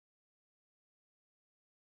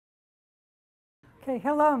Okay,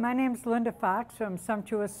 hello, my name's Linda Fox from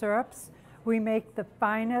Sumptuous Syrups. We make the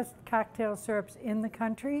finest cocktail syrups in the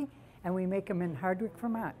country, and we make them in Hardwick,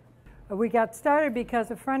 Vermont. We got started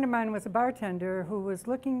because a friend of mine was a bartender who was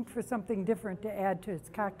looking for something different to add to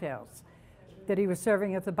his cocktails that he was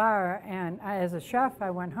serving at the bar, and as a chef,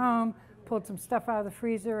 I went home, pulled some stuff out of the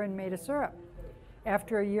freezer, and made a syrup.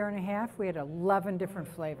 After a year and a half, we had 11 different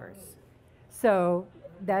flavors.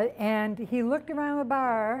 And he looked around the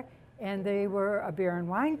bar, and they were a beer and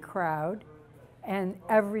wine crowd, and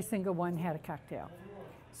every single one had a cocktail.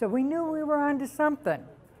 So we knew we were onto something.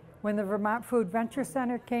 When the Vermont Food Venture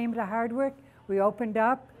Center came to Hardwick, we opened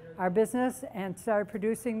up our business and started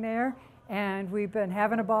producing there, and we've been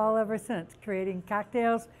having a ball ever since, creating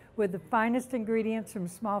cocktails with the finest ingredients from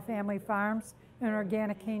small family farms and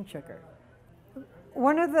organic cane sugar.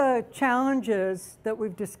 One of the challenges that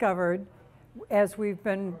we've discovered as we've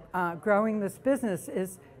been growing this business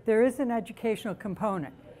is there is an educational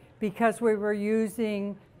component. Because we were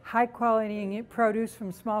using high quality produce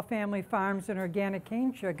from small family farms and organic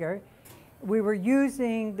cane sugar, we were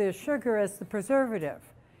using the sugar as the preservative.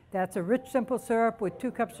 That's a rich, simple syrup with 2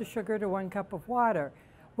 cups of sugar to 1 cup of water.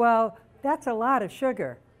 Well, that's a lot of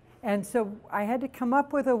sugar. And so I had to come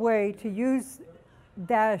up with a way to use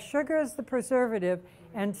that sugar as the preservative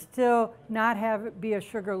and still not have it be a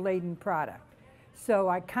sugar-laden product. So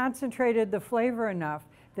I concentrated the flavor enough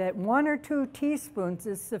that 1 or 2 teaspoons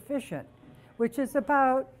is sufficient, which is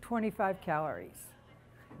about 25 calories.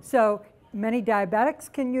 So many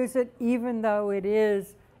diabetics can use it even though it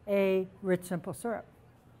is a rich, simple syrup.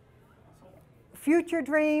 Future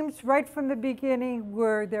dreams right from the beginning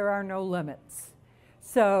were there are no limits.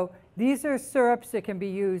 So these are syrups that can be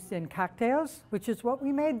used in cocktails, which is what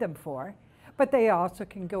we made them for, but they also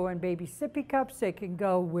can go in baby sippy cups, they can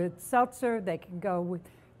go with seltzer, they can go with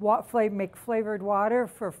make flavored water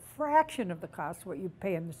for a fraction of the cost what you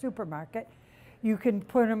pay in the supermarket. You can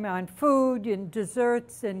put them on food and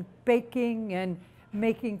desserts and baking and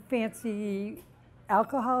making fancy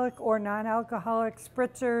alcoholic or non-alcoholic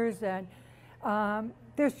spritzers, and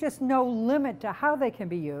there's just no limit to how they can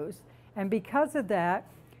be used. And because of that,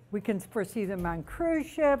 we can foresee them on cruise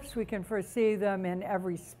ships, we can foresee them in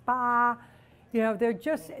every spa. You know,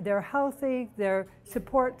 they're healthy, they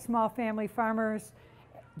support small family farmers,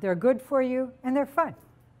 they're good for you, and they're fun.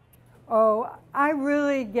 Oh, I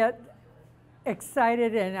really get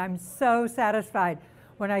excited and I'm so satisfied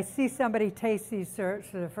when I see somebody taste these syrups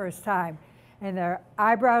for the first time and their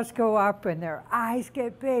eyebrows go up and their eyes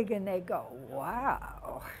get big and they go,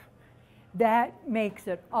 wow. That makes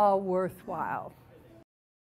it all worthwhile.